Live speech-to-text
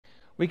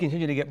We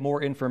continue to get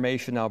more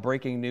information now.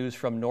 Breaking news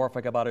from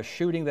Norfolk about a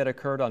shooting that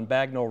occurred on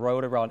Bagnall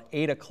Road around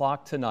 8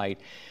 o'clock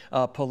tonight.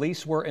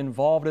 Police were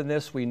involved in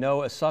this. We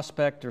know a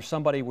suspect or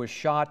somebody was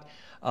shot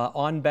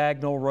on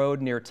Bagnall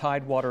Road near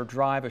Tidewater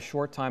Drive a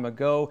short time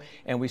ago.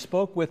 And we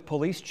spoke with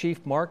Police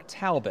Chief Mark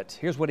Talbot.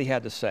 Here's what he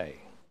had to say.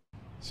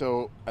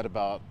 So at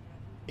about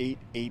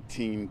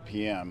 8:18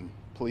 p.m.,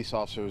 police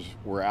officers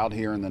were out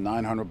here in the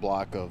 900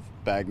 block of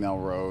Bagnall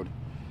Road.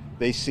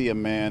 They see a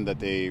man that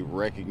they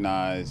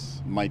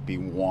recognize might be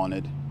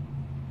wanted.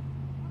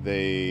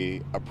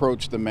 They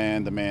approach the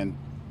man. The man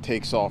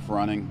takes off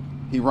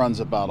running. He runs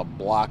about a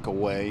block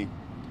away.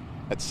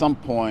 At some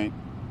point,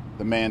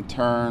 the man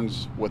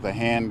turns with a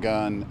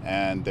handgun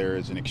and there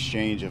is an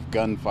exchange of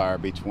gunfire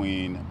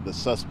between the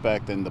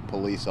suspect and the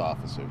police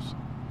officers.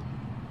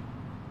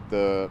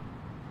 The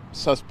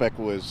suspect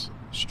was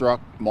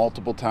struck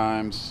multiple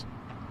times.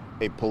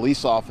 A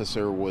police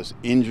officer was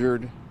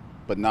injured,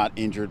 but not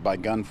injured by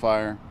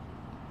gunfire.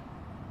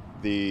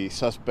 The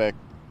suspect,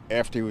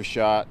 after he was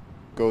shot,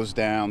 goes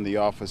down. The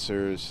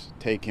officers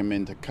take him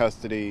into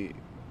custody,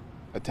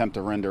 attempt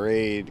to render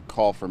aid,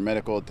 call for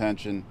medical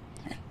attention,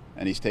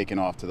 and he's taken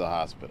off to the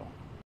hospital.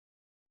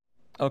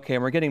 Okay,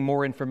 and we're getting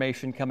more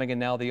information coming in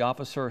now. The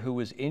officer who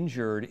was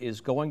injured is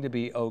going to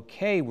be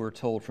okay, we're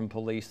told from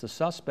police. The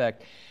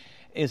suspect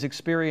is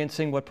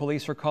experiencing what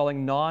police are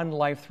calling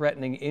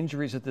non-life-threatening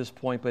injuries at this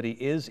point, but he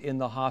is in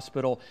the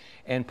hospital,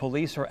 and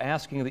police are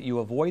asking that you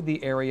avoid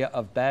the area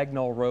of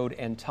Bagnall Road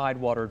and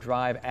Tidewater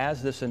Drive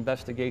as this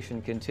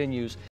investigation continues.